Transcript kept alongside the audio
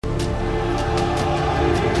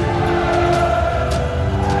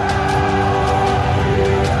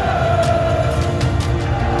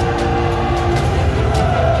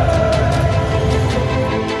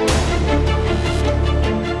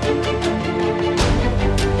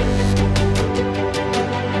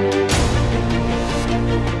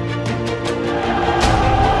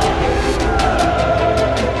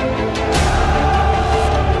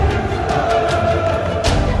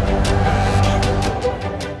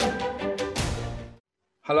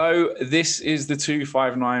Hello, this is the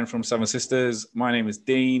 259 from Seven Sisters. My name is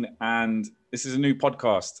Dean, and this is a new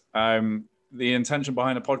podcast. The intention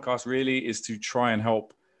behind the podcast really is to try and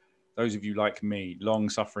help those of you like me,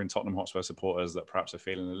 long-suffering Tottenham Hotspur supporters that perhaps are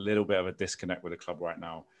feeling a little bit of a disconnect with the club right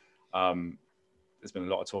now. There's been a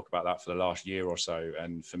lot of talk about that for the last year or so,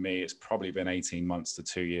 and for me, it's probably been 18 months to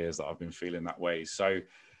 2 years that I've been feeling that way. So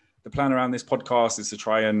the plan around this podcast is to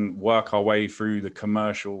try and work our way through the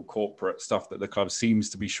commercial, corporate stuff that the club seems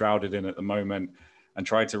to be shrouded in at the moment and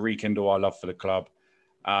try to rekindle our love for the club.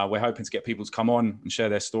 We're hoping to get people to come on and share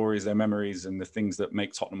their stories, their memories, and the things that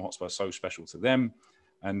make Tottenham Hotspur so special to them.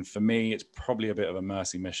 And for me, it's probably a bit of a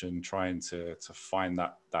mercy mission trying to find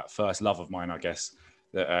that first love of mine, I guess,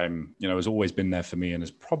 that has always been there for me and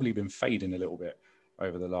has probably been fading a little bit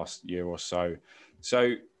over the last year or so.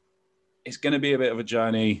 So it's going to be a bit of a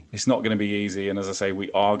journey. It's not going to be easy. And as I say,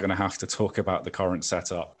 we are going to have to talk about the current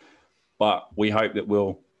setup. But we hope that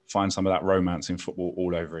we'll find some of that romance in football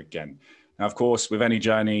all over again. Now, of course, with any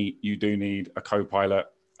journey, you do need a co-pilot.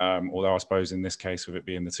 Although I suppose in this case, with it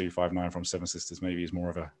being the 259 from Seven Sisters, maybe he's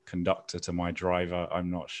more of a conductor to my driver.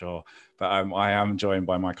 I'm not sure. But I am joined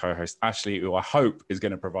by my co-host, Ashley, who I hope is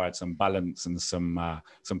going to provide some balance and some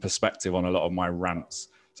perspective on a lot of my rants.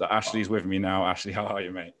 So Ashley's with me now. Ashley, how are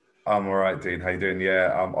you, mate? I'm all right, Dean. How you doing?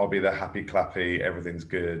 Yeah, I'll be the happy clappy. Everything's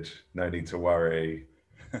good. No need to worry.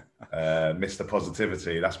 Mr.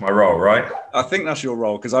 Positivity. That's my role, right? I think that's your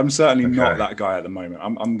role because I'm certainly not that guy at the moment.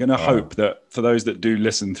 I'm going to hope that for those that do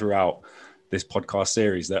listen throughout this podcast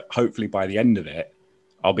series, that hopefully by the end of it,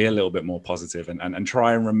 I'll be a little bit more positive and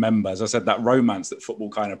try and remember, as I said, that romance that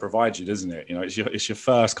football kind of provides you, doesn't it? You know, it's your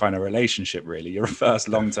first kind of relationship, really. Your first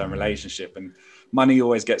long-term relationship, and money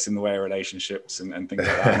always gets in the way of relationships and things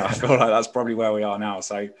like that. And I feel like that's probably where we are now.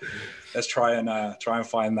 So let's try and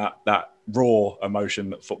find that raw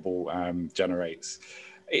emotion that football generates.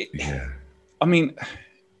 I mean,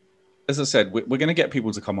 as I said, we're going to get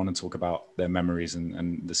people to come on and talk about their memories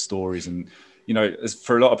and the stories. And, you know, as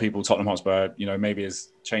for a lot of people, Tottenham Hotspur, you know, maybe has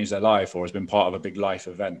changed their life or has been part of a big life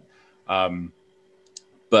event.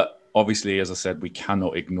 But obviously, as I said, we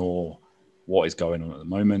cannot ignore what is going on at the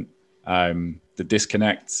moment. The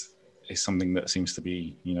disconnect is something that seems to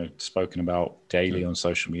be, you know, spoken about daily on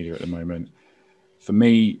social media at the moment. For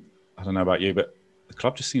me, I don't know about you, but the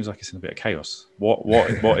club just seems like it's in a bit of chaos.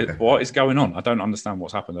 What is going on? I don't understand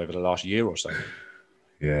what's happened over the last year or so.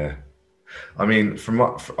 Yeah. I mean,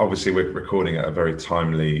 obviously we're recording at a very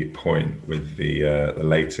timely point with the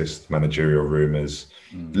latest managerial rumours.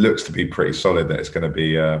 Looks to be pretty solid that it's going to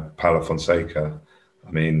be Paulo Fonseca.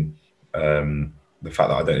 I mean, the fact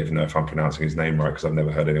that I don't even know if I'm pronouncing his name right because I've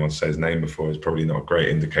never heard anyone say his name before is probably not a great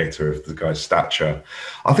indicator of the guy's stature.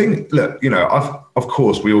 I think, look, you know, of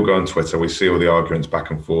course, we all go on Twitter, we see all the arguments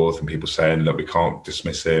back and forth and people saying, look, we can't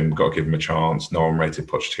dismiss him, we've got to give him a chance. No one rated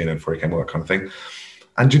Pochettino before he came, all that kind of thing.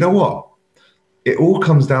 And you know what? It all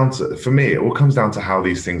comes down to, for me, it all comes down to how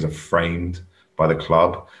these things are framed by the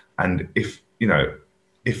club. And if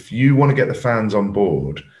you want to get the fans on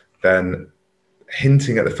board, then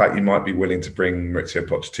hinting at the fact you might be willing to bring Mauricio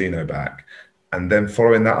Pochettino back and then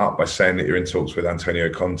following that up by saying that you're in talks with Antonio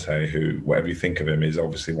Conte, who, whatever you think of him, is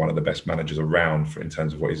obviously one of the best managers around in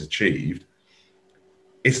terms of what he's achieved.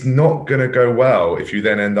 It's not going to go well if you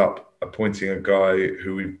then end up appointing a guy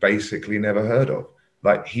who we've basically never heard of.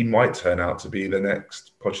 Like, he might turn out to be the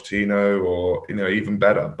next Pochettino or, you know, even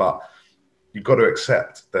better, but you've got to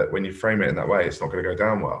accept that when you frame it in that way, it's not going to go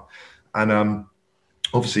down well. And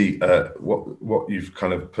obviously, what you've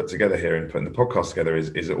kind of put together here and putting the podcast together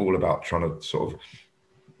is all about trying to sort of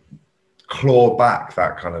claw back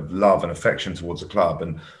that kind of love and affection towards the club.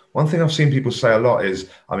 And one thing I've seen people say a lot is,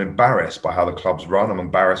 I'm embarrassed by how the club's run. I'm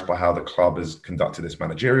embarrassed by how the club has conducted its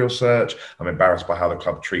managerial search. I'm embarrassed by how the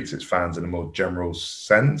club treats its fans in a more general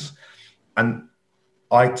sense. And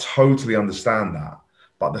I totally understand that.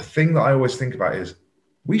 But the thing that I always think about is,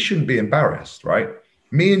 we shouldn't be embarrassed, right?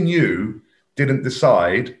 Me and you didn't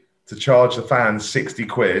decide to charge the fans 60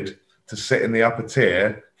 quid to sit in the upper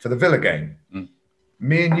tier for the Villa game.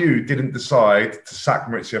 Me and you didn't decide to sack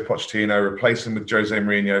Mauricio Pochettino, replace him with Jose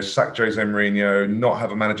Mourinho, sack Jose Mourinho, not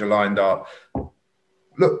have a manager lined up.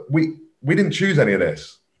 Look, we didn't choose any of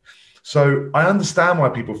this. So I understand why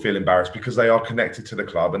people feel embarrassed, because they are connected to the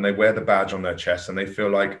club and they wear the badge on their chest and they feel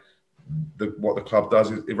like what the club does,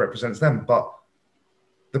 it represents them. But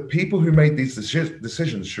the people who made these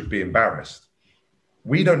decisions should be embarrassed.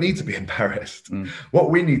 We don't need to be embarrassed. What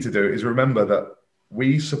we need to do is remember that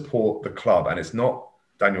we support the club, and it's not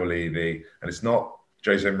Daniel Levy, and it's not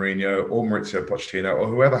Jose Mourinho or Mauricio Pochettino or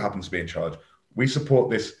whoever happens to be in charge. We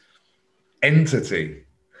support this entity.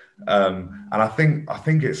 And I think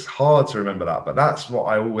it's hard to remember that, but that's what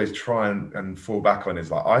I always try and fall back on,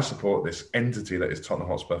 is like, I support this entity that is Tottenham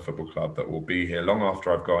Hotspur Football Club that will be here long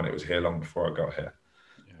after I've gone. It was here long before I got here.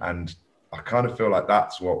 Yeah. And I kind of feel like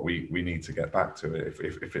that's what we need to get back to,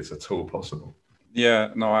 if it's at all possible. Yeah,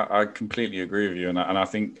 no, I completely agree with you. And I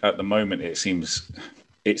think at the moment it seems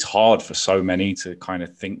it's hard for so many to kind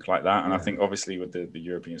of think like that. And I think obviously with the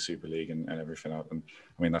European Super League and everything else, and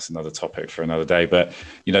I mean, that's another topic for another day. But,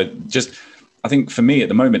 just I think for me at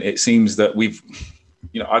the moment, it seems that we've,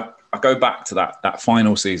 I go back to that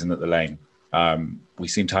final season at the Lane. We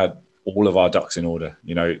seem to have all of our ducks in order.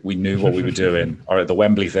 We knew what we were doing. Or the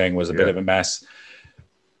Wembley thing was a bit of a mess,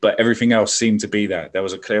 but everything else seemed to be there. There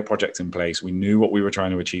was a clear project in place. We knew what we were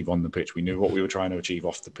trying to achieve on the pitch. We knew what we were trying to achieve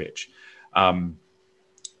off the pitch.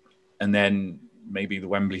 And then maybe the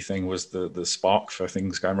Wembley thing was the spark for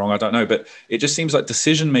things going wrong. I don't know, but it just seems like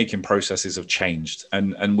decision-making processes have changed.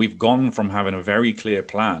 And we've gone from having a very clear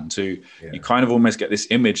plan to you kind of almost get this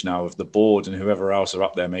image now of the board and whoever else are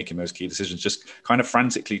up there making those key decisions, just kind of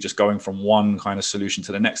frantically just going from one kind of solution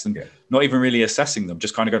to the next and not even really assessing them,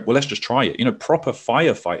 just kind of go, well, let's just try it. Proper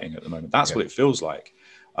firefighting at the moment. That's what it feels like.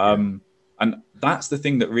 And that's the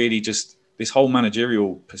thing that really just, this whole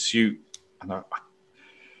managerial pursuit, and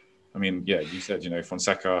I mean, you said,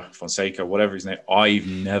 Fonseca, whatever his name. I've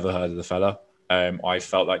never heard of the fella. I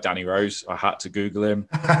felt like Danny Rose. I had to Google him,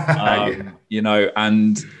 and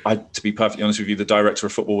to be perfectly honest with you, the director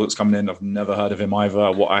of football that's coming in, I've never heard of him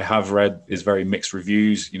either. What I have read is very mixed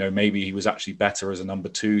reviews. Maybe he was actually better as a number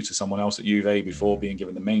 2 to someone else at Juve before being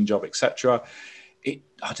given the main job, etc. I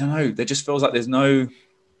don't know. There just feels like there's no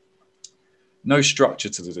structure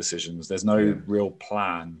to the decisions. There's no real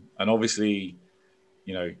plan. And obviously,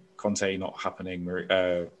 Conte not happening,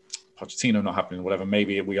 Pochettino not happening, whatever.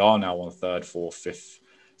 Maybe we are now on 3rd, 4th, 5th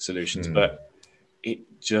solutions. But it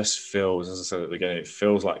just feels, as I said at the beginning, it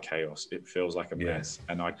feels like chaos. It feels like a mess.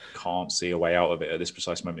 And I can't see a way out of it at this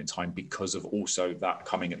precise moment in time, because of also that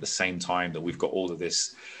coming at the same time that we've got all of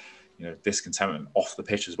this, discontentment off the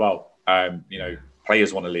pitch as well.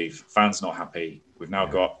 Players want to leave, fans not happy. We've now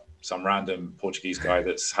got some random Portuguese guy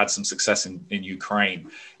that's had some success in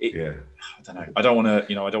Ukraine. I don't know. I don't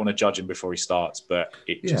want to judge him before he starts, but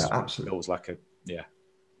it just feels like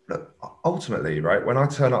Look, ultimately, right, when I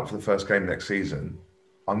turn up for the first game next season,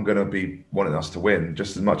 I'm going to be wanting us to win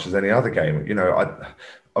just as much as any other game.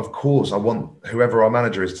 Of course, I want whoever our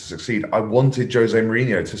manager is to succeed. I wanted Jose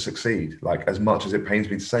Mourinho to succeed, like, as much as it pains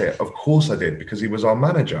me to say it. Of course I did, because he was our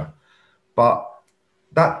manager. But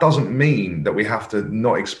that doesn't mean that we have to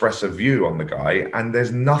not express a view on the guy. And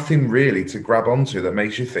there's nothing really to grab onto that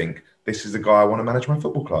makes you think, this is the guy I want to manage my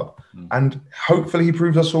football club. And hopefully he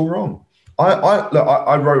proves us all wrong.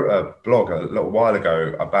 I wrote a blog a little while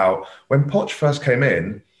ago about when Poch first came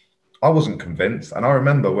in. I wasn't convinced. And I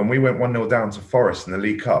remember when we went 1-0 down to Forest in the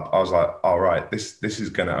League Cup, I was like, all right, this is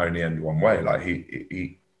going to only end one way. Like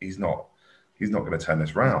he's not going to turn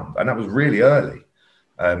this round. And that was really early.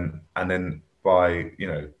 And then by,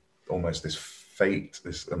 almost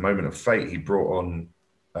a moment of fate, he brought on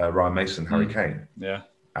Ryan Mason, Harry Kane. Yeah.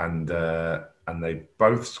 And they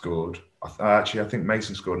both scored. I think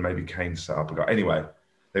Mason scored, maybe Kane set up a goal. Anyway,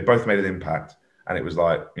 they both made an impact. And it was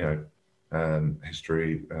like,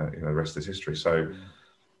 history, the rest is history. So,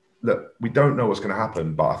 look, we don't know what's going to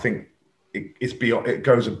happen, but I think it's beyond. It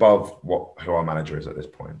goes above who our manager is at this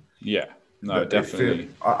point. Yeah, no, definitely.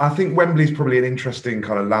 I think Wembley's probably an interesting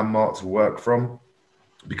kind of landmark to work from,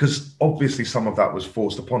 because obviously some of that was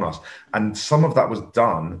forced upon us, and some of that was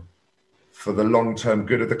done for the long-term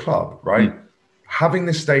good of the club, right? Having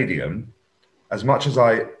this stadium, as much as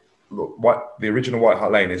the original White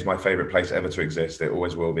Hart Lane is my favourite place ever to exist. It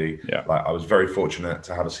always will be. Yeah. Like, I was very fortunate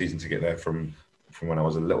to have a season ticket there from when I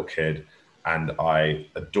was a little kid, and I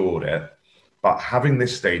adored it. But having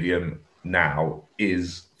this stadium now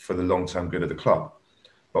is for the long-term good of the club.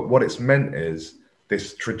 But what it's meant is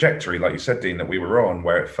this trajectory, like you said, Dean, that we were on,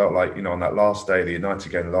 where it felt like, on that last day, the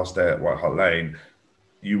United game, the last day at White Hart Lane,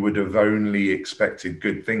 you would have only expected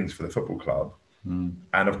good things for the football club. And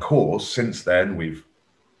of course, since then, we've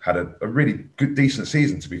had a really good, decent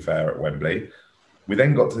season, to be fair, at Wembley. We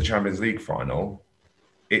then got to the Champions League final.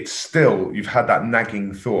 It's still, you've had that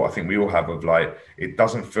nagging thought, I think we all have, of like, it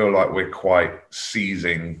doesn't feel like we're quite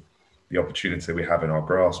seizing the opportunity we have in our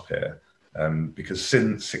grasp here. Because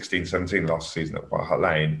since 16-17, last season at White Hart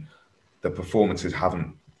Lane, the performances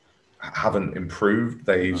haven't improved.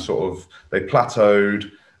 They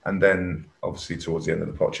plateaued, and then obviously towards the end of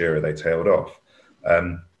the Poch era, they tailed off.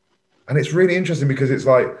 And it's really interesting because it's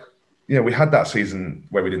like, we had that season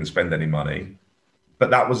where we didn't spend any money, But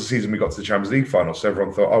that was the season we got to the Champions League final, so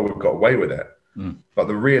everyone thought, oh, we've got away with it. But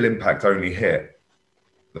the real impact only hit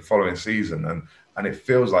the following season, and it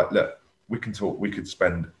feels like, look, we could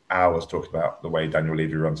spend hours talking about the way Daniel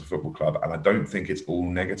Levy runs a football club, and I don't think it's all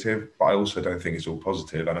negative, but I also don't think it's all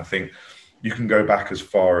positive. And I think you can go back as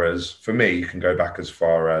far as, for me,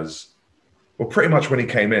 well, pretty much when he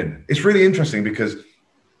came in. It's really interesting because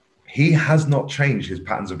he has not changed his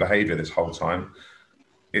patterns of behaviour this whole time.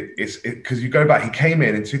 It's because you go back, he came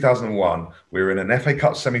in 2001, we were in an FA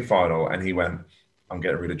Cup semi-final, and he went, I'm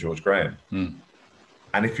getting rid of George Graham.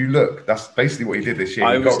 And if you look, that's basically what he did this year.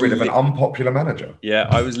 He got rid of an unpopular manager. Yeah,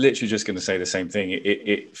 I was literally just going to say the same thing.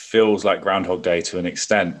 It feels like Groundhog Day to an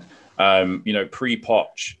extent.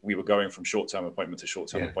 Pre-Poch, we were going from short-term appointment to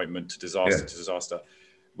short-term appointment to disaster to disaster.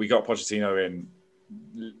 We got Pochettino in.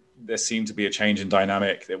 There seemed to be a change in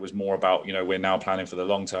dynamic. It was more about, we're now planning for the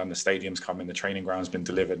long term. The stadium's coming, the training ground's been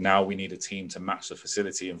delivered. Now we need a team to match the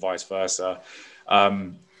facility and vice versa.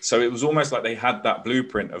 So it was almost like they had that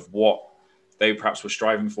blueprint of what they perhaps were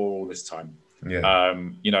striving for all this time.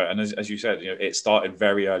 And as you said, it started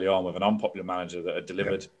very early on with an unpopular manager that had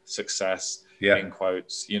delivered success, in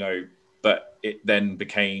quotes, but it then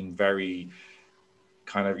became very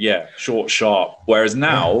kind of, short, sharp. Whereas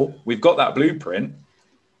now we've got that blueprint,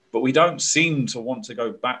 but we don't seem to want to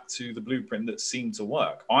go back to the blueprint that seemed to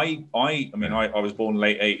work. I was born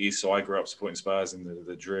late 80s, so I grew up supporting Spurs in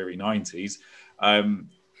the dreary 90s.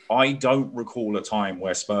 I don't recall a time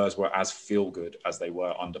where Spurs were as feel-good as they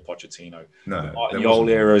were under Pochettino. No, the old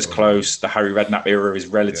era is close. The Harry Redknapp era is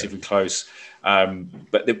relatively close.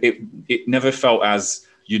 But it never felt as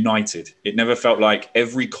united. It never felt like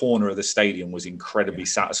every corner of the stadium was incredibly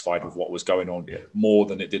satisfied with what was going on more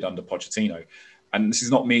than it did under Pochettino. And this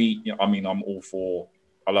is not me. I'm all for.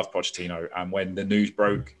 I love Pochettino. And when the news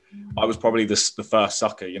broke, I was probably the first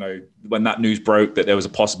sucker. When that news broke that there was a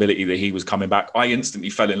possibility that he was coming back, I instantly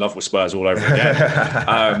fell in love with Spurs all over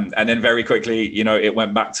again. And then very quickly, it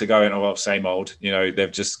went back to going, oh, well, same old.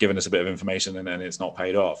 They've just given us a bit of information and then it's not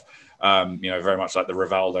paid off. Very much like the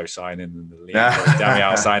Rivaldo signing and the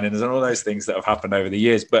Damiao signings and all those things that have happened over the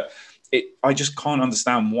years. But I just can't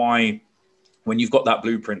understand why, when you've got that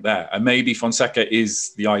blueprint there, and maybe Fonseca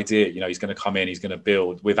is the idea, he's going to come in, he's going to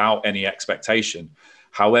build without any expectation.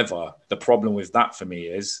 However, the problem with that for me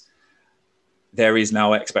is there is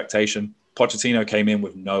now expectation. Pochettino came in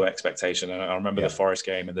with no expectation. And I remember the Forest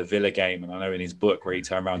game and the Villa game. And I know in his book where he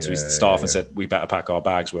turned around to his staff and said, we better pack our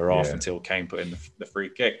bags, we're off, until Kane put in the free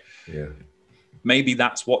kick. Maybe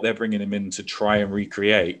that's what they're bringing him in to try and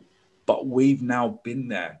recreate. But we've now been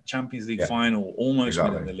there. Champions League final, almost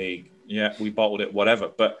winning the league. Yeah, we bottled it, whatever.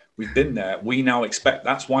 But we've been there. We now expect.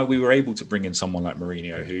 That's why we were able to bring in someone like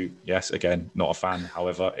Mourinho, who, yes, again, not a fan.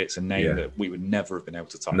 However, it's a name that we would never have been able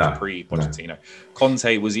to touch pre-Pochettino. No.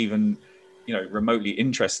 Conte was even, remotely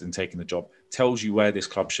interested in taking the job. Tells you where this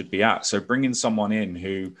club should be at. So bringing someone in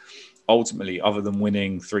who, ultimately, other than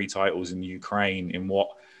winning 3 titles in Ukraine in what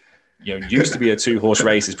used to be a 2-horse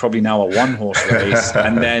race, is probably now a 1-horse race.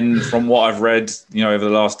 And then, from what I've read, over the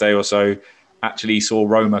last day or so, actually saw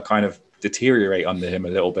Roma kind of deteriorate under him a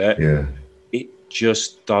little bit. It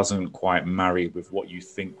just doesn't quite marry with what you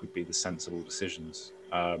think would be the sensible decisions.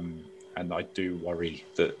 And I do worry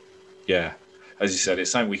that, as you said,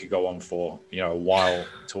 it's something we could go on for, a while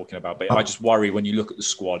talking about. But I just worry when you look at the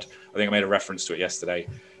squad. I think I made a reference to it yesterday.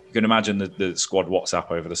 You can imagine the squad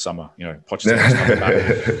WhatsApp over the summer. Pochettino's coming back.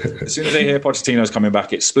 As soon as they hear Pochettino's coming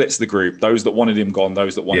back, it splits the group. Those that wanted him gone,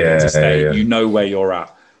 those that wanted him to stay. You know where you're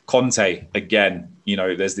at. Conte, again,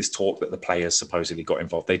 there's this talk that the players supposedly got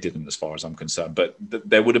involved. They didn't, as far as I'm concerned. But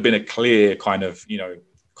there would have been a clear kind of,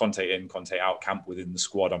 Conte in, Conte out camp within the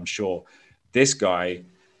squad, I'm sure. This guy,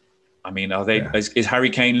 is Harry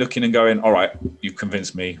Kane looking and going, all right, you've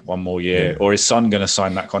convinced me, 1 more year? Or is Son going to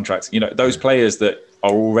sign that contract? Those players that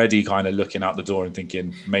are already kind of looking out the door and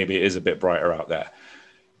thinking maybe it is a bit brighter out there.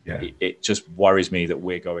 It just worries me that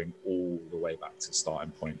we're going all the way back to the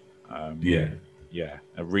starting point.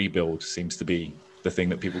 A rebuild seems to be the thing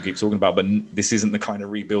that people keep talking about, but this isn't the kind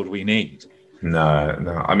of rebuild we need. No.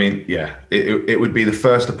 It would be the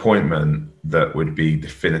first appointment that would be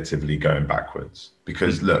definitively going backwards.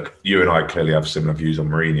 Because look, you and I clearly have similar views on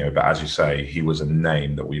Mourinho, but as you say, he was a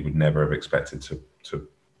name that we would never have expected to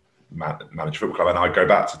manage football club. And I go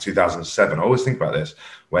back to 2007. I always think about this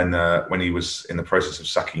when he was in the process of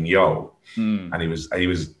sacking Yol, and he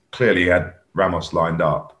was clearly had Ramos lined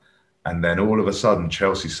up. And then all of a sudden,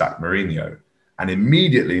 Chelsea sacked Mourinho, and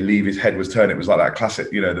immediately Levy's head was turned. It was like that classic,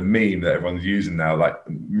 the meme that everyone's using now. Like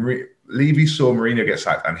Levy saw Mourinho get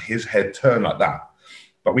sacked, and his head turned like that.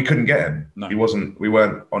 But we couldn't get him. No. We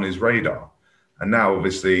weren't on his radar. And now,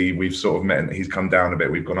 obviously, we've sort of met. He's come down a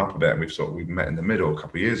bit. We've gone up a bit, and we've met in the middle a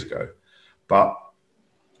couple of years ago. But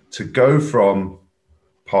to go from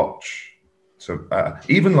Poch to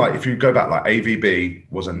even like if you go back, like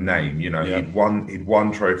AVB was a name. You know, he'd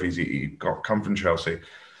won trophies. He come from Chelsea.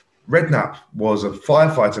 Redknapp was a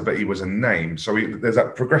firefighter, but he was a name. So there's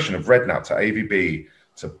that progression of Redknapp to AVB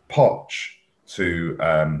to Poch to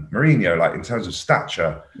Mourinho, like in terms of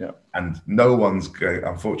stature. Yeah. And no one's going,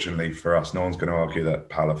 unfortunately for us, no one's going to argue that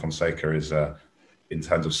Paulo Fonseca is, in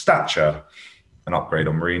terms of stature, an upgrade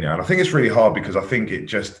on Mourinho. And I think it's really hard because I think it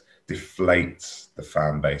just deflates the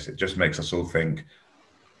fan base. It just makes us all think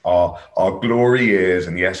our glory years,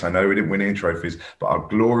 and yes, I know we didn't win any trophies, but our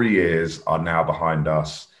glory years are now behind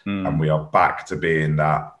us. And we are back to being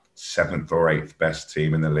that 7th or 8th best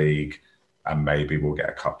team in the league, and maybe we'll get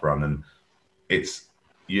a cup run. And it's,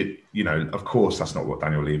 you know, of course, that's not what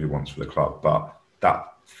Daniel Levy wants for the club, but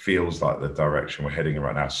that feels like the direction we're heading in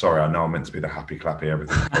right now. Sorry, I know I'm meant to be the happy, clappy,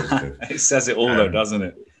 everything's positive. It says it all, though, doesn't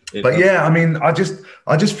it? But yeah, I mean, I just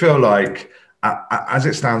feel like as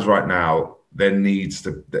it stands right now, there needs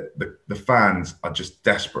to the fans are just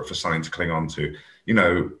desperate for something to cling on to. You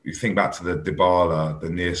know, you think back to the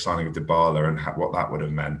near signing of Dybala and what that would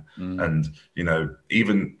have meant. And, you know,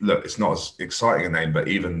 even, look, it's not as exciting a name, but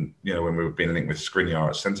even, you know, when we were being linked with Skriniar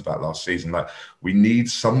at centre-back last season, like, we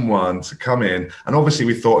need someone to come in. And obviously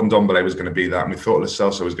we thought Ndombele was going to be that, and we thought Lo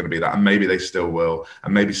Celso was going to be that, and maybe they still will,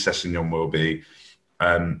 and maybe Sessegnon will be.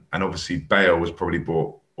 And obviously Bale was probably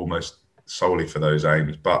bought almost solely for those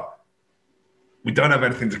aims. But we don't have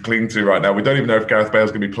anything to cling to right now. We don't even know if Gareth Bale's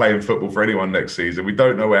going to be playing football for anyone next season. We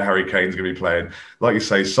don't know where Harry Kane's going to be playing. Like you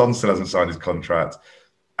say, Son still hasn't signed his contract.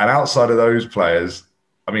 And outside of those players,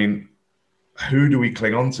 I mean, who do we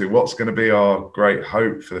cling on to? What's going to be our great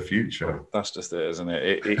hope for the future? That's just it, isn't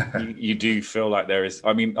it? You do feel like there is.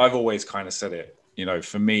 I mean, I've always kind of said it. You know,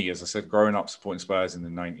 for me, as I said, growing up supporting Spurs in the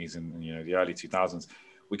 90s and, you know, the early 2000s,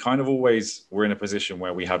 we kind of always were in a position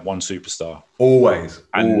where we had one superstar. Always.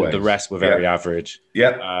 The rest were very average.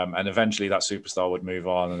 Yeah. And eventually that superstar would move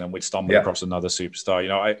on, and then we'd stumble across another superstar. You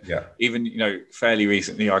know, even, you know, fairly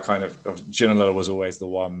recently, I kind of Ginola was always the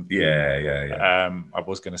one. Yeah. I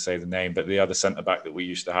was going to say the name, but the other centre-back that we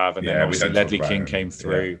used to have, and then obviously Ledley King came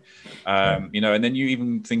through. You know, and then you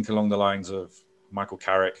even think along the lines of Michael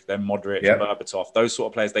Carrick, then Modric, Berbatov, those sort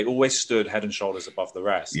of players, they always stood head and shoulders above the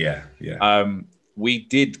rest. We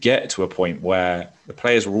did get to a point where the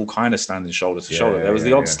players were all kind of standing shoulder to shoulder. There was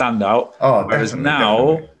the odd standout. Whereas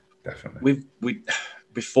now, we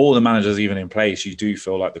before the manager's even in place, you do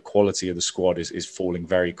feel like the quality of the squad is falling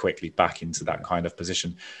very quickly back into that kind of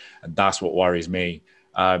position. And that's what worries me.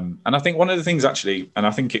 And I think one of the things actually, and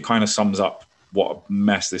I think it kind of sums up what a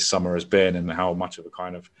mess this summer has been and how much of a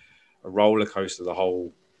kind of a roller coaster the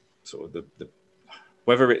whole sort of the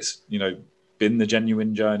whether it's, you know, been the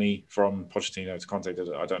genuine journey from Pochettino to Conte,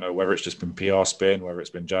 I don't know. Whether it's just been PR spin, whether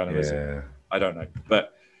it's been journalism, I don't know.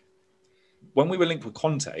 But when we were linked with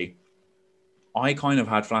Conte, I kind of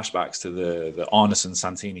had flashbacks to the Arneson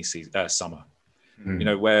Santini summer, you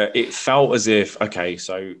know, where it felt as if, okay,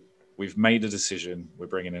 so we've made a decision. We're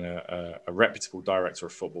bringing in a reputable director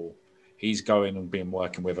of football. He's going and been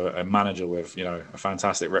working with a manager with, you know, a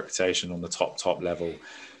fantastic reputation on the top level.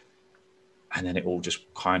 And then it all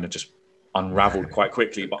just kind of just unraveled quite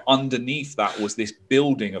quickly. But underneath that was this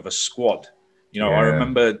building of a squad. You know, I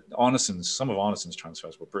remember some of Arneson's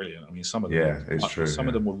transfers were brilliant. I mean, some of them, some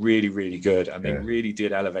of them were really, really good, and they really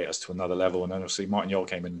did elevate us to another level. And then obviously Martin Jol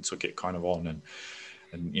came in and took it kind of on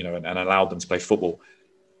and you know, and allowed them to play football.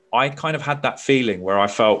 I kind of had that feeling where I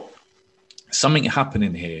felt something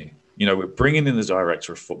happening here. You know, we're bringing in the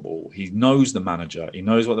director of football. He knows the manager. He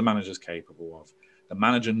knows what the manager's capable of. The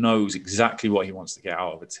manager knows exactly what he wants to get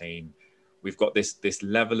out of a team. We've got this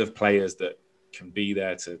level of players that can be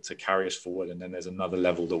there to carry us forward. And then there's another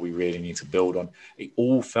level that we really need to build on. It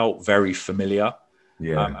all felt very familiar.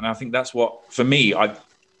 And I think that's what, for me,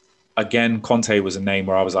 again, Conte was a name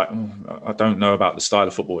where I was like, I don't know about the style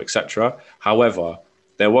of football, etc. However,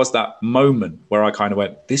 there was that moment where I kind of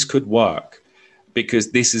went, this could work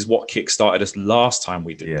because this is what kickstarted us last time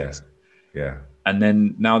we did this. And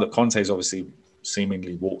then now that Conte's obviously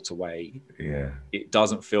seemingly walked away, it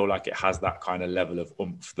doesn't feel like it has that kind of level of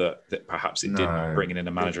oomph that perhaps it did bringing in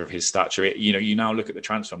a manager of his stature. You know, you now look at the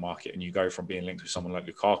transfer market and you go from being linked with someone like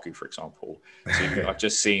Lukaku, for example, to I've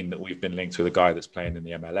just seen that we've been linked with a guy that's playing in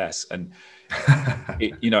the MLS, and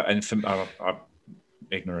you know, and I'm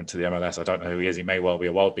ignorant to the MLS. I don't know who he is. He may well be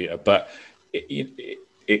a world beater, but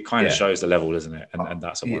it kind of shows the level, isn't it? And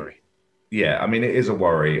that's a worry. I mean, it is a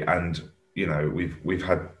worry, and you know, we've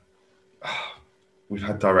had we've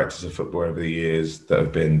had directors of football over the years that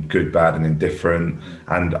have been good, bad, and indifferent.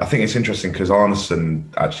 And I think it's interesting because Arneson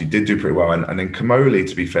actually did do pretty well, and then Kamoli,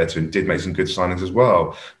 to be fair to him, did make some good signings as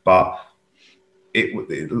well. But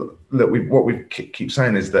what we keep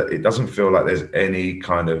saying is that it doesn't feel like there's any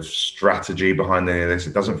kind of strategy behind any of this.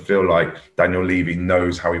 It doesn't feel like Daniel Levy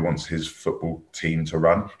knows how he wants his football team to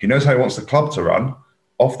run. He knows how he wants the club to run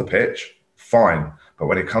off the pitch, fine. But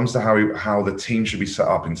when it comes to how the team should be set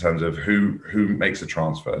up in terms of who makes the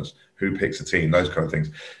transfers, who picks a team, those kind of things,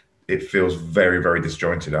 it feels very, very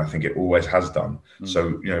disjointed. I think it always has done.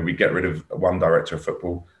 So, we get rid of one director of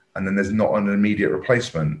football and then there's not an immediate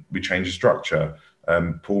replacement. We change the structure.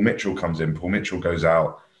 Paul Mitchell comes in, Paul Mitchell goes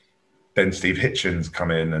out. Then Steve Hitchens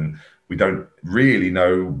come in, and we don't really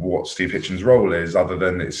know what Steve Hitchens' role is, other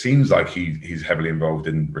than it seems like he's heavily involved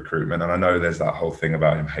in recruitment. And I know there's that whole thing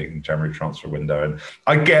about him hating January transfer window, and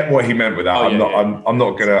I get what he meant with that. I'm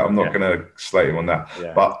not gonna slate him on that.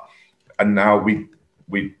 Yeah. But now we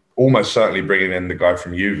almost certainly bringing in the guy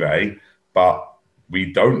from Juve, but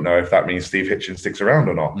we don't know if that means Steve Hitchens sticks around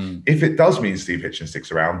or not. If it does mean Steve Hitchens sticks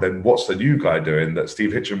around, then what's the new guy doing that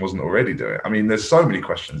Steve Hitchens wasn't already doing? I mean, there's so many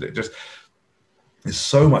questions. There's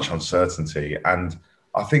so much uncertainty. And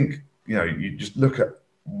I think, you just look at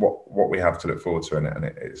what we have to look forward to, and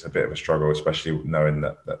it's a bit of a struggle, especially knowing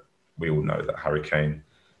that we all know that Harry Kane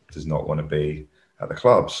does not want to be at the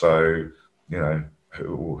club. So,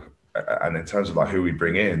 and in terms of who we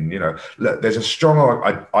bring in, look, there's a strong.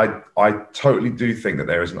 I totally do think that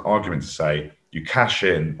there is an argument to say you cash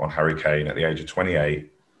in on Harry Kane at the age of 28,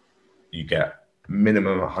 you get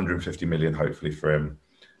minimum 150 million, hopefully, for him,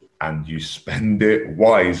 and you spend it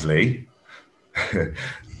wisely,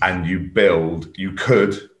 and you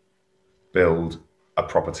could build a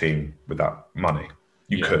proper team with that money.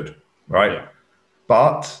 You could, right? Yeah.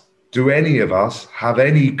 But do any of us have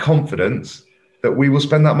any confidence that we will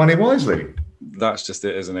spend that money wisely? That's just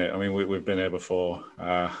it, isn't it? I mean, we've been here before.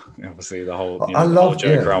 Obviously, the whole whole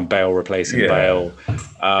joke around Bale replacing Bale.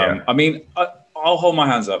 I mean, I'll hold my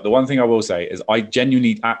hands up. The one thing I will say is I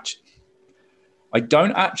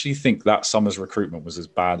don't actually think that summer's recruitment was as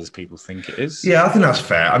bad as people think it is. Yeah, I think that's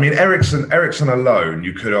fair. I mean, Ericsson alone,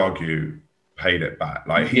 you could argue, paid it back.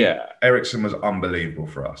 Ericsson was unbelievable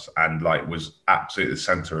for us, and was absolutely the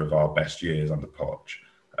centre of our best years under Poch.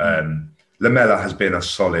 Lamela has been a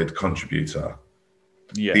solid contributor.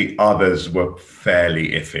 Yeah. The others were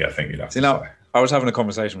fairly iffy, I think you'd have to say. I was having a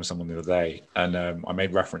conversation with someone the other day, and I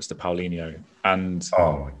made reference to Paulinho. And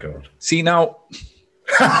oh my God. See now.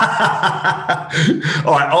 All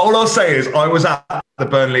right. All I'll say is I was at the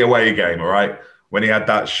Burnley away game, all right, when he had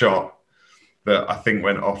that shot that I think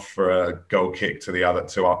went off for a goal kick to the other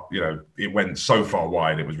it went so far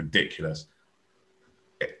wide, it was ridiculous.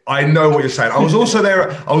 I know what you're saying. I was also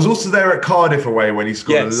there at Cardiff away when he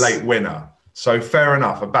scored a late winner. So fair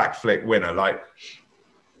enough, a back flick winner. Go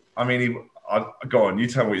on. You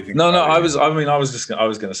tell me what you think. No. I was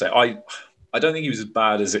going to say I don't think he was as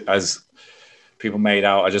bad as people made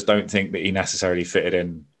out. I just don't think that he necessarily fitted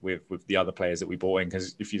in with the other players that we brought in.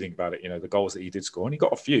 Because if you think about it, the goals that he did score, and he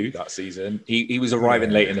got a few that season. He was arriving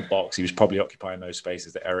late in the box. He was probably occupying those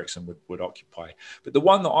spaces that Ericsson would occupy. But the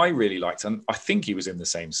one that I really liked, and I think he was in the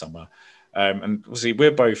same summer, and obviously we're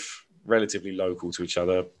both relatively local to each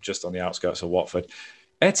other, just on the outskirts of Watford.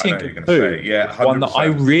 Etienne Capoue, one that I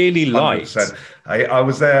really liked. I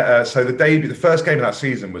was there. So the first game of that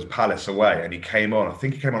season was Palace away, and he came on. I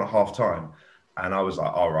think he came on at half time. And I was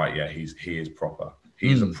like, all right, yeah, he is proper.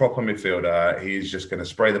 He's a proper midfielder. He's just going to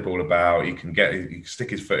spray the ball about. He can stick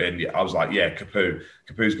his foot in. I was like, yeah, Capoue.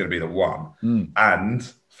 Capue's going to be the one. And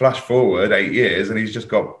flash forward 8 years, and he's just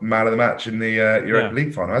got man of the match in the Europa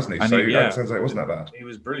League final, hasn't he? And it sounds like it wasn't that bad. He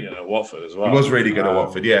was brilliant at Watford as well. He was really good at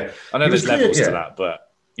Watford, yeah. I know there's levels to that, but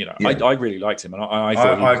I really liked him, and I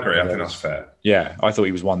thought I agree. I think that's fair. Yeah, I thought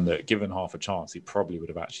he was one that, given half a chance, he probably would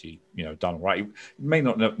have actually done right. He may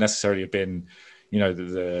not necessarily have been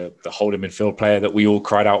the holding midfield player that we all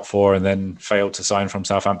cried out for and then failed to sign from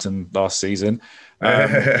Southampton last season.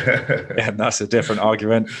 And that's a different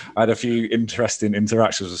argument. I had a few interesting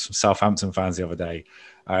interactions with some Southampton fans the other day.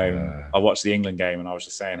 I watched the England game, and I was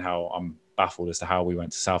just saying how I'm baffled as to how we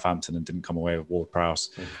went to Southampton and didn't come away with Ward-Prowse.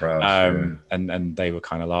 And they were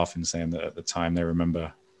kind of laughing, saying that at the time they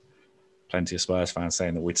remember plenty of Spurs fans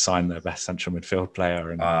saying that we'd signed their best central midfield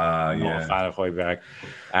player, and I'm not a fan of Højbjerg.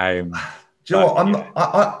 Do you know what?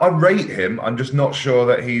 I rate him. I'm just not sure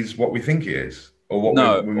that he's what we think he is, or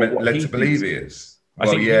what we're led to believe he is.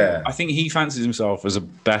 I think he fancies himself as a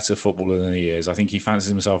better footballer than he is. I think he fancies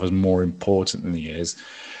himself as more important than he is.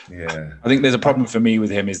 Yeah. I think there's a problem for me with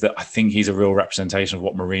him is that I think he's a real representation of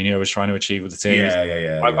what Mourinho was trying to achieve with the team.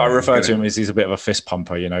 I refer to him as he's a bit of a fist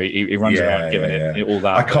pumper. You know, he runs around giving it all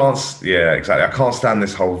that. Exactly. I can't stand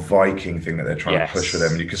this whole Viking thing that they're trying to push with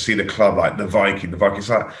him. You can see the club like the Viking. It's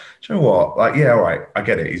like, do you know what? Like, yeah, all right, I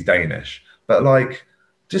get it. He's Danish, but like,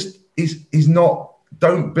 just he's not.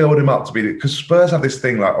 Don't build him up to be, because Spurs have this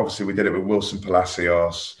thing, like obviously we did it with Wilson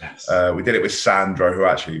Palacios, we did it with Sandro, who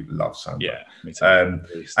actually loves Sandro. Yeah, me too.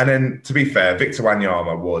 And then to be fair, Victor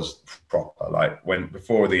Wanyama was proper. Like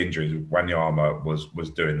before the injuries, Wanyama was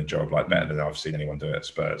doing the job like better than I've seen anyone do it at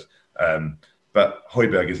Spurs. But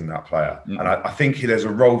Højbjerg isn't that player, and I think there's a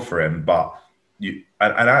role for him. But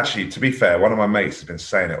actually, to be fair, one of my mates has been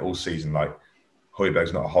saying it all season, like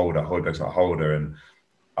Højbjerg's not a holder, and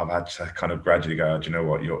I've had to kind of gradually go, do you know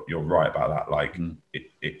what? You're right about that. Like,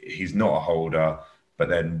 he's not a holder, but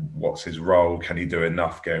then what's his role? Can he do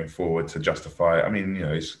enough going forward to justify it? I mean, you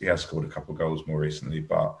know, he has scored a couple of goals more recently,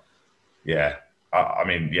 but yeah. I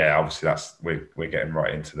mean, yeah. Obviously, we're getting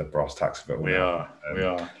right into the brass tacks of it. We are.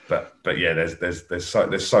 But yeah,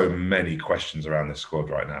 there's so many questions around this squad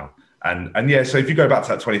right now. And yeah, so if you go back to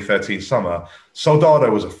that 2013 summer, Soldado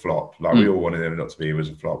was a flop. Like we all wanted him not to be. He was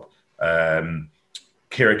a flop.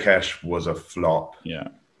 Kirikesh was a flop. Yeah.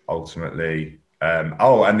 Ultimately.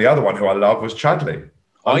 And the other one who I love was Chadli.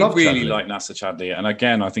 I really like Nacer Chadli. And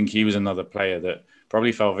again, I think he was another player that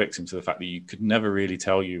probably fell victim to the fact that you could never really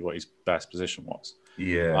tell you what his best position was.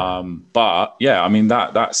 Yeah. But yeah, I mean,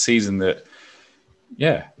 that season that,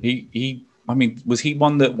 was he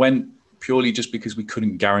one that went purely just because we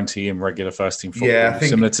couldn't guarantee him regular first team football? Yeah, I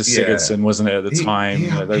think, similar to Sigurdsson, wasn't it, at the time?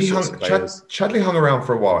 Chadli hung around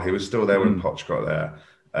for a while. He was still there when Poch got there.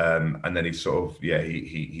 And then he sort of,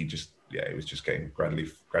 he was just getting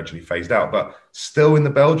gradually phased out, but still in the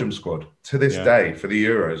Belgium squad to this day for the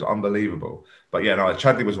Euros. Unbelievable. But yeah, no,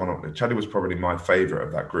 Chadli was probably my favourite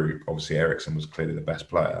of that group. Obviously, Eriksen was clearly the best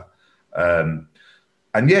player. And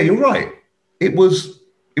yeah, you're right. It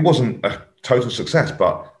wasn't a total success,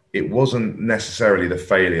 but it wasn't necessarily the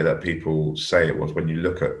failure that people say it was. When you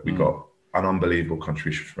look at, we got an unbelievable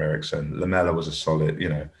contribution from Eriksen. Lamela was a solid, you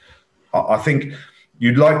know. I think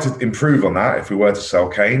you'd like to improve on that if we were to sell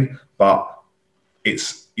Kane, but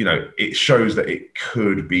it's, you know, it shows that it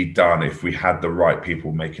could be done if we had the right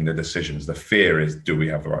people making the decisions. The fear is, do we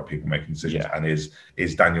have the right people making decisions? Yeah. And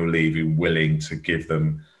is Daniel Levy willing to give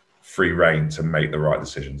them free reign to make the right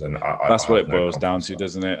decisions? And that's what it boils down to,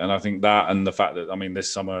 doesn't it? And I think that, and the fact that, I mean,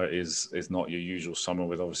 this summer is not your usual summer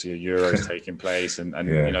with obviously a Euros taking place, and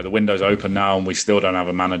you know, the window's open now and we still don't have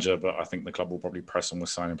a manager, but I think the club will probably press on with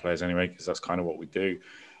signing players anyway, because that's kind of what we do.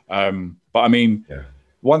 But I mean,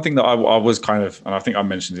 one thing that I was kind of, and I think I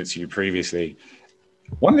mentioned it to you previously,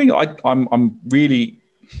 one thing I'm really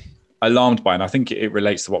alarmed by, and I think it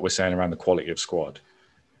relates to what we're saying around the quality of squad.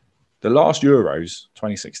 The last Euros,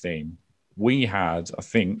 2016, we had, I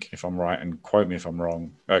think, if I'm right, and correct me if I'm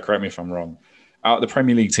wrong, out of the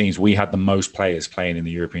Premier League teams, we had the most players playing in the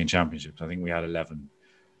European Championships. I think we had 11.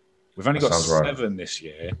 We've only got 7 this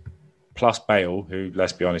year, plus Bale, who,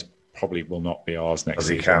 let's be honest, probably will not be ours next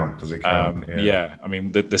season. Does he count? Yeah, I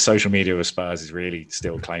mean, the social media of Spurs is really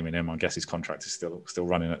still claiming him. I guess his contract is still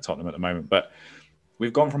running at Tottenham at the moment. But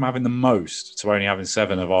we've gone from having the most to only having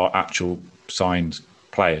 7 of our actual signed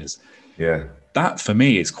players. Yeah. That, for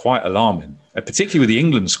me, is quite alarming, particularly with the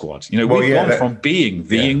England squad. You know, we've gone from being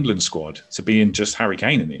the England squad to being just Harry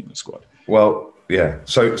Kane in the England squad. Well, yeah.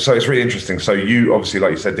 So it's really interesting. So you, obviously,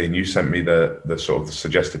 like you said, Dean, you sent me the sort of the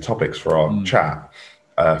suggested topics for our chat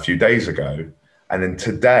a few days ago. And then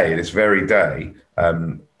today, this very day,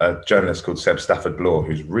 a journalist called Seb Stafford-Bloor,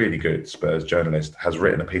 who's really good Spurs journalist, has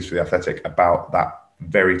written a piece for The Athletic about that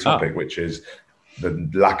very topic, which is the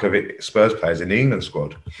lack of Spurs players in the England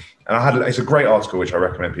squad. And it's a great article, which I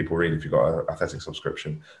recommend people read if you've got an Athletic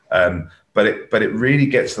subscription. But it really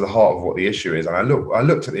gets to the heart of what the issue is. And I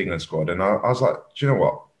looked at the England squad and I was like, do you know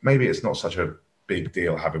what? Maybe it's not such a big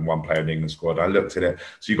deal having one player in the England squad. I looked at it.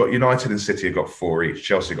 So you've got United and City have got 4 each.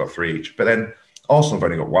 Chelsea got 3 each. But then Arsenal have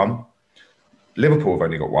only got 1. Liverpool have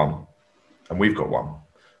only got 1. And we've got 1.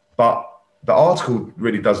 But the article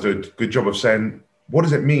really does do a good job of saying, what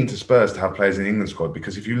does it mean to Spurs to have players in the England squad?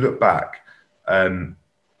 Because if you look back,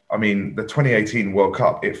 I mean, the 2018 World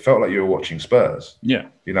Cup, it felt like you were watching Spurs. Yeah.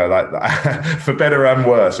 You know, like for better and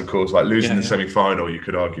worse, of course, like losing the semi-final, you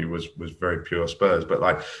could argue was very pure Spurs. But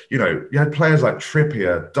like, you know, you had players like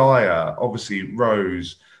Trippier, Dyer, obviously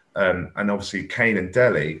Rose, and obviously Kane and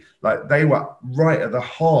Dele. Like they were right at the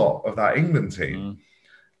heart of that England team.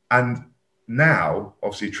 And now,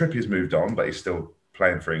 obviously, Trippier's moved on, but he's still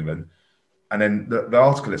playing for England. And then the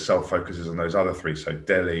article itself focuses on those other three. So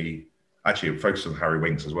Dele, actually, it focuses on Harry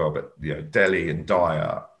Winks as well. But Dele and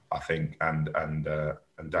Dyer, I think, and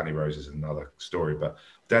Danny Rose is another story. But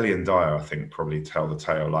Dele and Dyer, I think, probably tell the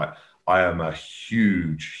tale. Like, I am a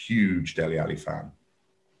huge Dele Alli fan.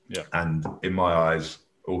 Yeah. And in my eyes,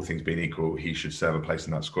 all things being equal, he should serve a place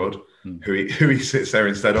in that squad. Who he sits there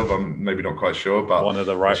instead of, I'm maybe not quite sure, but one of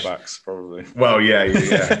the right backs probably. Well,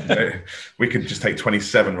 yeah. We could just take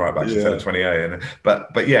 27 right backs instead of 28.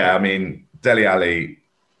 But yeah, I mean, Dele Alli,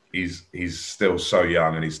 he's still so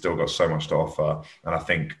young and he's still got so much to offer. And I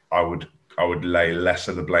think I would lay less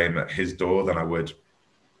of the blame at his door than I would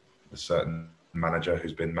a certain manager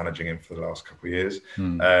who's been managing him for the last couple of years.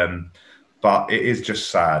 But it is just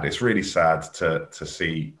sad. It's really sad to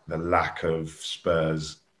see the lack of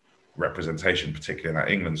Spurs representation, particularly in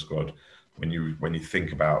that England squad, when you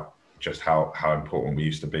think about just how important we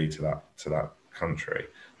used to be to that country.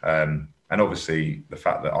 And obviously the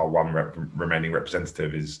fact that our one remaining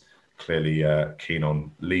representative is clearly keen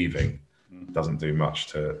on leaving doesn't do much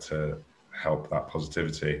to help that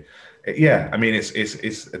positivity. I mean,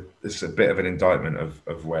 it's a bit of an indictment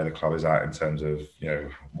of where the club is at in terms of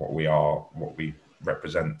what we are, what we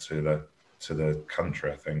represent to the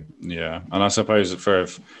country, I think. Yeah, and I suppose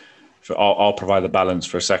I'll provide the balance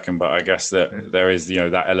for a second, but I guess that there is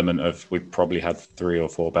that element of we probably had 3 or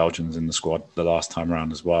 4 Belgians in the squad the last time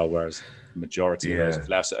around as well, whereas the majority of those have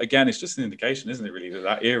left. So again, it's just an indication, isn't it, really,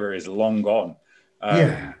 that era is long gone.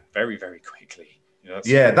 Very, very quickly. That's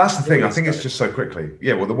the thing. I think it's just so quickly.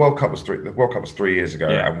 Yeah, well, the World Cup was 3 years ago,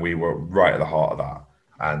 and we were right at the heart of that.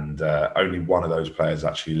 And only one of those players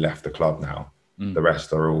actually left the club now. The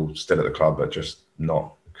rest are all still at the club, but just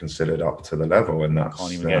not considered up to the level. And that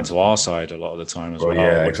can't even get into our side a lot of the time as well.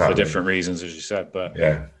 Yeah, exactly. For different reasons, as you said. But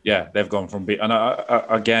yeah, they've gone from and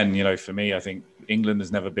again, for me, I think England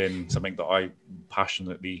has never been something that I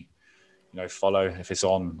passionately, follow. If it's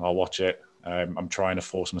on, I'll watch it. I'm trying to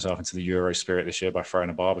force myself into the Euro spirit this year by throwing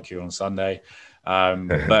a barbecue on Sunday.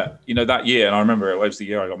 But, that year, and I remember it was the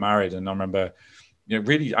year I got married, and I remember,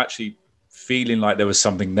 really actually feeling like there was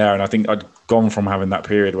something there. And I think I'd gone from having that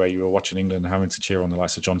period where you were watching England and having to cheer on the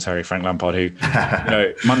likes of John Terry, Frank Lampard, who,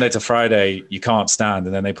 Monday to Friday, you can't stand,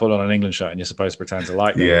 and then they put on an England shirt and you're supposed to pretend to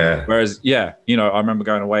like them. Yeah. Whereas, I remember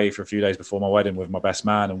going away for a few days before my wedding with my best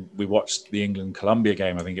man, and we watched the England-Colombia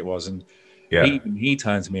game, I think it was. And he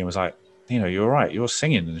turned to me and was like, you're right. You're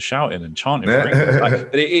singing and shouting and chanting. But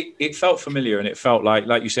it felt familiar, and it felt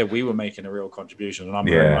like you said, we were making a real contribution. And I'm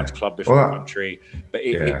very much club before country, but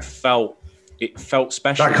it felt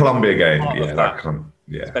special. That Colombia game,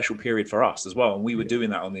 special period for us as well, and we were doing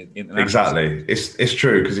that on the international. Exactly, it's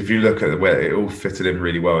true, because if you look at where it all fitted in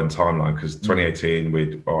really well in timeline, because 2018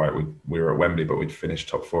 we were at Wembley, but we'd finished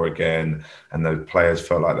top 4 again, and the players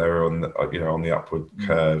felt like they were on the upward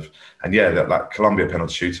curve. And that Colombia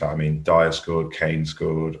penalty shootout. I mean, Dyer scored, Kane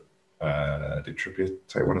scored. Did Trippier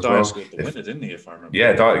take one as well? Dyer scored the winner, didn't he? If I remember.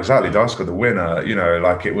 Yeah, Dyer scored the winner.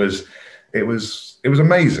 It was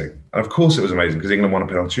amazing. And of course it was amazing because England won a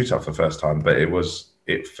penalty shootout for the first time, but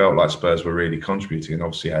it felt like Spurs were really contributing, and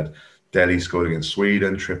obviously had Dele scored against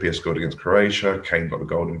Sweden, Trippier scored against Croatia, Kane got the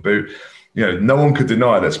golden boot. No one could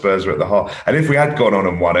deny that Spurs were at the heart. And if we had gone on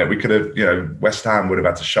and won it, we could have, West Ham would have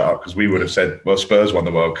had to shut up, because we would have said, well, Spurs won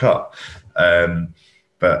the World Cup.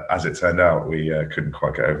 But as it turned out, we couldn't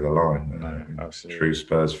quite get over the line. Absolutely. True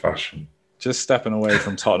Spurs fashion. Just stepping away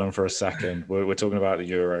from Tottenham for a second, we're talking about the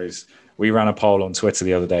Euros. We ran a poll on Twitter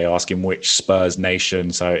the other day asking which Spurs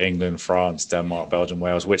nation, so England, France, Denmark, Belgium,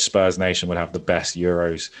 Wales, which Spurs nation would have the best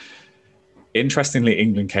Euros. Interestingly,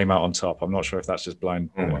 England came out on top. I'm not sure if that's just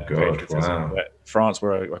blind. Oh my God, wow. But France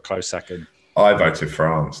were a close second. I voted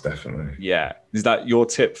France, definitely. Yeah. Is that your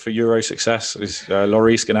tip for Euro success? Is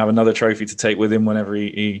Lloris going to have another trophy to take with him whenever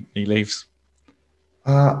he leaves?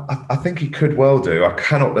 I think he could well do. I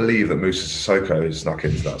cannot believe that Moussa Sissoko has snuck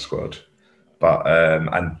into that squad. But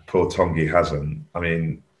and poor Tongi hasn't. I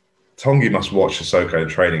mean, Tongi must watch Sissoko in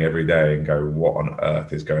training every day and go, what on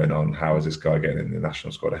earth is going on? How is this guy getting in the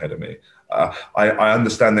national squad ahead of me? I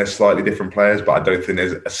understand they're slightly different players, but I don't think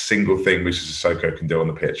there's a single thing Moussa Sissoko can do on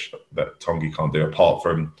the pitch that Tongi can't do, apart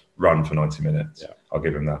from run for 90 minutes. Yeah. I'll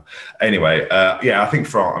give him that. Anyway, I think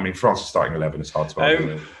France's starting 11 is hard to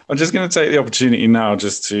argue. I'm just going to take the opportunity now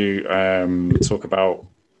just to talk about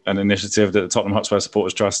an initiative that the Tottenham Hotspur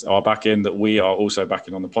Supporters Trust are backing, that we are also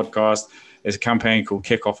backing on the podcast. It's a campaign called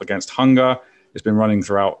Kick-Off Against Hunger. It's been running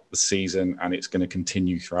throughout the season, and it's going to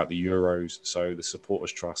continue throughout the Euros. So the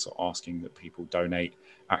Supporters Trust are asking that people donate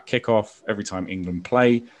at kick-off every time England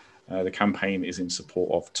play. The campaign is in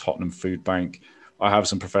support of Tottenham Food Bank. I have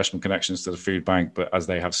some professional connections to the food bank, but as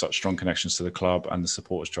they have such strong connections to the club and the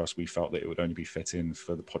Supporters Trust, we felt that it would only be fitting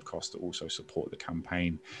for the podcast to also support the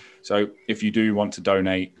campaign. So if you do want to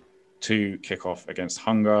donate to kick off against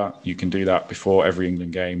hunger, you can do that before every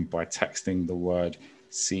England game by texting the word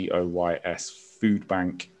COYS Food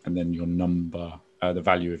Bank and then your number, the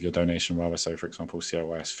value of your donation rather. So for example,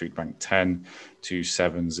 COYS Food Bank 10 to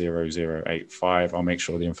 70085. I'll make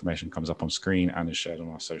sure the information comes up on screen and is shared on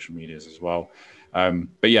our social medias as well.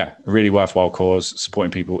 But yeah, a really worthwhile cause,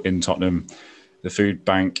 supporting people in Tottenham. The food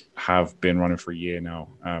bank have been running for a year now,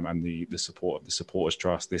 and the support of the Supporters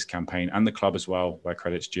Trust, this campaign, and the club as well, where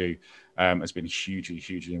credit's due, has been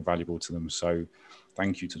hugely invaluable to them. So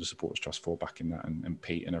thank you to the Supporters Trust for backing that, and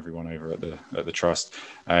Pete and everyone over at the Trust.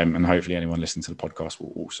 And hopefully anyone listening to the podcast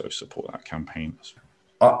will also support that campaign.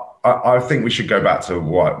 I think we should go back to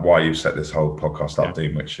why you set this whole podcast up,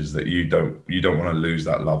 Dean, which is that you don't want to lose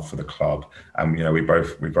that love for the club. And you know, we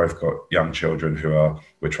both got young children who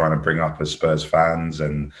we're trying to bring up as Spurs fans.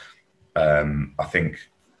 And I think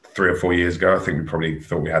 3 or 4 years ago, I think we probably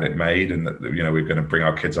thought we had it made, and that, you know, we're going to bring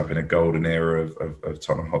our kids up in a golden era of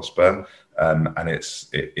Tottenham Hotspur. And it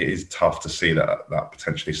is tough to see that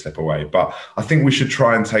potentially slip away. But I think we should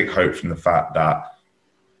try and take hope from the fact that,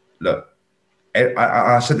 look,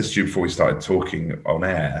 I said this to you before we started talking on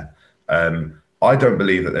air. I don't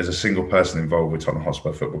believe that there's a single person involved with Tottenham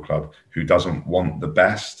Hotspur Football Club who doesn't want the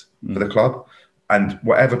best for the club. And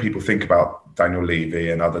whatever people think about Daniel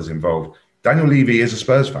Levy and others involved, Daniel Levy is a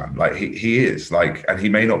Spurs fan. Like he is, like, and he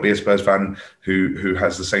may not be a Spurs fan who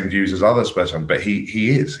has the same views as other Spurs fans, but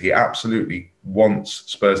he is. He absolutely wants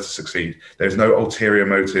Spurs to succeed. There's no ulterior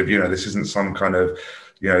motive. You know, this isn't some kind of,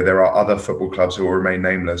 you know, there are other football clubs who will remain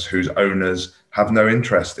nameless whose owners have no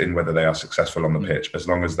interest in whether they are successful on the pitch, as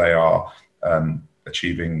long as they are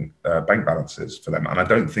achieving bank balances for them. And I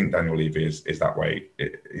don't think Daniel Levy is that way.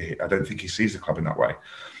 I don't think he sees the club in that way.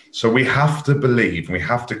 So we have to believe, and we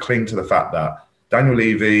have to cling to the fact that Daniel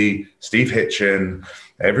Levy, Steve Hitchen,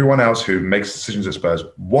 everyone else who makes decisions at Spurs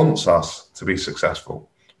wants us to be successful.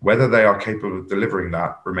 Whether they are capable of delivering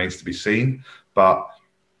that remains to be seen. But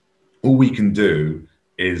all we can do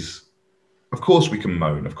is, of course we can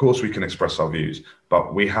moan, of course we can express our views,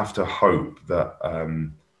 but we have to hope that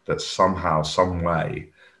that somehow, some way,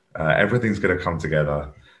 everything's going to come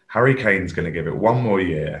together. Harry Kane's going to give it one more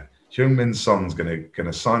year. Heung-min Son's going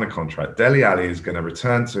to sign a contract. Dele Alli is going to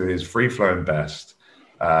return to his free-flowing best.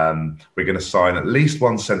 We're going to sign at least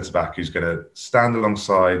one centre-back who's going to stand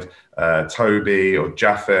alongside Toby or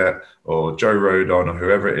Jaffet or Joe Rodon or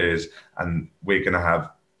whoever it is, and we're going to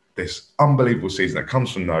have this unbelievable season that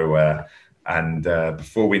comes from nowhere. And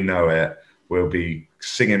before we know it, we'll be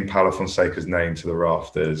singing Paulo Fonseca's name to the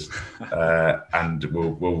rafters, and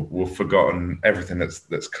we'll forgotten everything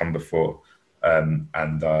that's come before. And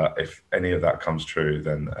if any of that comes true,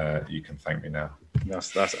 then you can thank me now.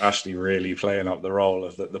 That's Ashley really playing up the role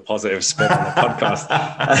of the positive spin on the podcast.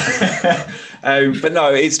 But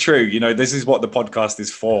no, it's true. You know, this is what the podcast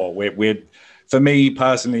is for. We're for me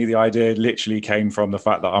personally, the idea literally came from the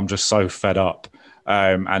fact that I'm just so fed up.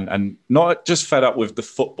 And not just fed up with the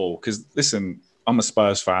football, because listen, I'm a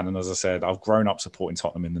Spurs fan, and as I said, I've grown up supporting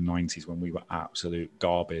Tottenham in the 90s when we were absolute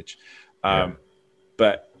garbage.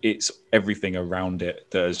 But it's everything around it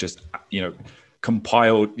that has just, you know,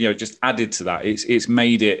 compiled, you know, just added to that. It's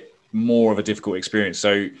made it more of a difficult experience.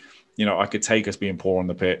 So, you know, I could take us being poor on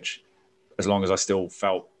the pitch as long as I still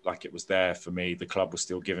felt like it was there for me. The club was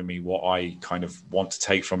still giving me what I kind of want to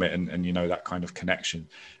take from it, and you know, that kind of connection.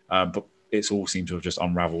 But it's all seemed to have just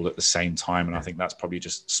unraveled at the same time. And I think that's probably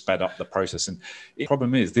just sped up the process. And the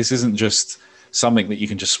problem is, this isn't just something that you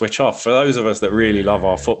can just switch off. For those of us that really love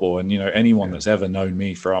our football, and, you know, anyone that's ever known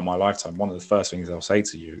me throughout my lifetime, one of the first things I'll say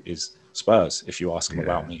to you is Spurs, if you ask them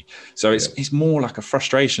about me. So it's more like a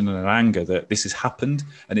frustration and an anger that this has happened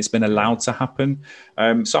and it's been allowed to happen.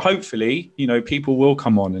 So hopefully, you know, people will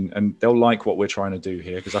come on and they'll like what we're trying to do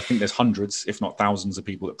here, because I think there's hundreds, if not thousands of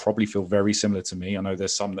people that probably feel very similar to me. I know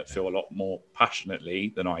there's some that feel a lot more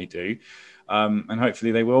passionately than I do. And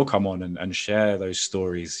hopefully they will come on and share those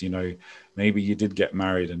stories. You know, maybe you did get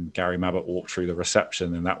married and Gary Mabbutt walked through the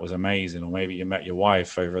reception and that was amazing. Or maybe you met your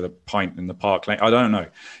wife over the pint in the park lane. I don't know.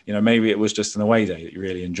 You know, maybe it was just an away day that you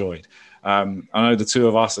really enjoyed. I know the two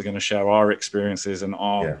of us are going to share our experiences and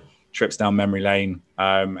our trips down memory lane,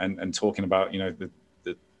 and talking about, you know,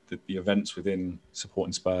 the events within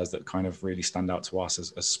supporting Spurs that kind of really stand out to us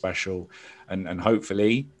as special. And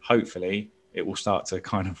hopefully, it will start to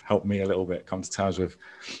kind of help me a little bit come to terms with,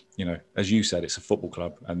 you know, as you said, it's a football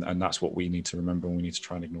club, and that's what we need to remember, and we need to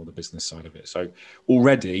try and ignore the business side of it. So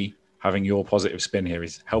already having your positive spin here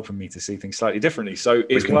is helping me to see things slightly differently. So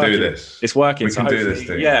it's we can do this. It's working. We can do this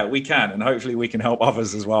thing. Yeah, we can. And hopefully we can help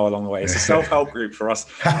others as well along the way. It's a self-help group for us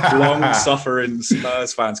long-suffering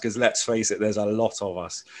Spurs fans, because let's face it, there's a lot of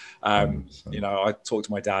us. You know, I talked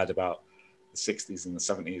to my dad about the 60s and the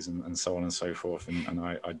 70s and so on and so forth. And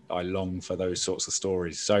I long for those sorts of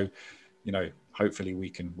stories. So, you know, hopefully we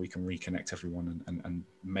can reconnect everyone and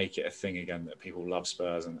make it a thing again that people love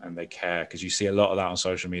Spurs and they care, because you see a lot of that on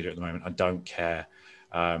social media at the moment. I don't care.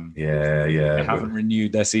 They haven't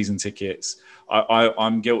renewed their season tickets.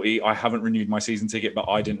 I'm guilty. I haven't renewed my season ticket, but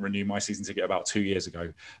I didn't renew my season ticket about 2 years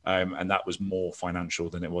ago, and that was more financial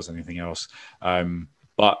than it was anything else.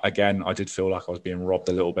 But again, I did feel like I was being robbed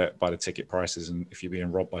a little bit by the ticket prices. And if you're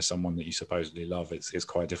being robbed by someone that you supposedly love, it's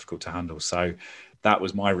quite difficult to handle. So that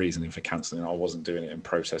was my reasoning for cancelling. I wasn't doing it in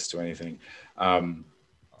protest to anything.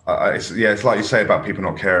 It's like you say about people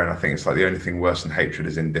not caring. I think it's like the only thing worse than hatred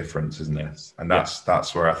is indifference, isn't it? Yes. And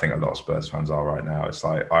that's where I think a lot of Spurs fans are right now. It's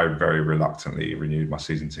like I very reluctantly renewed my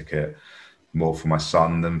season ticket, more for my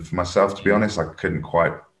son than for myself, to be honest. I couldn't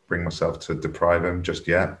quite bring myself to deprive him just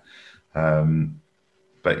yet.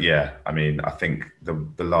 But yeah, I mean, I think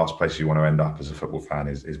the last place you want to end up as a football fan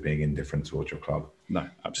is being indifferent towards your club. No,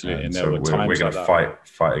 absolutely. And so we're going to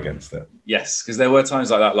fight against it. Yes, because there were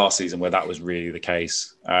times like that last season where that was really the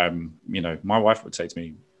case. You know, my wife would say to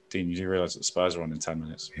me, Dean, you do realise that Spurs are on in 10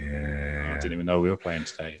 minutes? Yeah. I didn't even know we were playing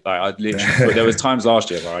today. Like, I literally, there was times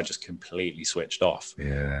last year where I just completely switched off.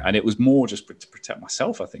 Yeah. And it was more just to protect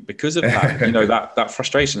myself, I think, because of that, you know, that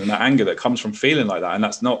frustration and that anger that comes from feeling like that. And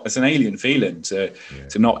it's an alien feeling to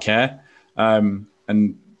not care.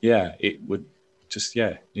 And yeah, it would just,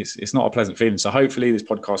 it's not a pleasant feeling. So hopefully this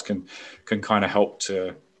podcast can kind of help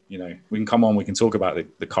to, you know, we can come on, we can talk about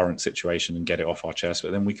the current situation and get it off our chest,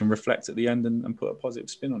 but then we can reflect at the end and put a positive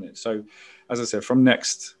spin on it. So, as I said, from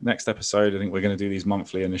next episode, I think we're going to do these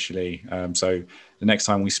monthly initially. So the next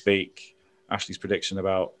time we speak, Ashley's prediction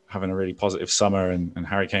about having a really positive summer and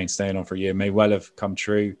Harry Kane staying on for a year may well have come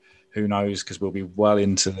true. Who knows? Because we'll be well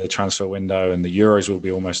into the transfer window and the Euros will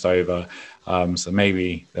be almost over. So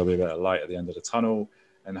maybe there'll be a bit of light at the end of the tunnel.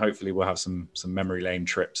 And hopefully we'll have some memory lane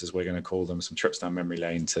trips, as we're going to call them, some trips down memory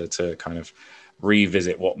lane to kind of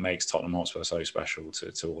revisit what makes Tottenham Hotspur so special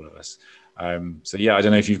to all of us. So yeah, I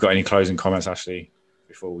don't know if you've got any closing comments, Ashley,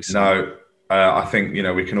 before we start. No, I think, you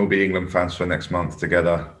know, we can all be England fans for next month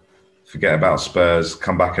together. Forget about Spurs.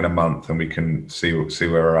 Come back in a month and we can see where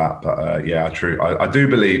we're at. But I do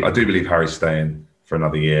believe Harry's staying for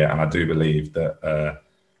another year, and I do believe that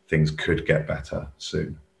things could get better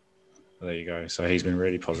soon. There you go. So he's been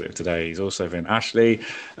really positive today. He's also been Ashley.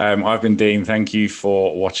 I've been Dean. Thank you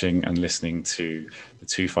for watching and listening to the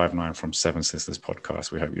 259 from Seven Sisters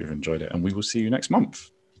podcast. We hope you've enjoyed it, and we will see you next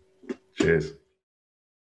month. Cheers.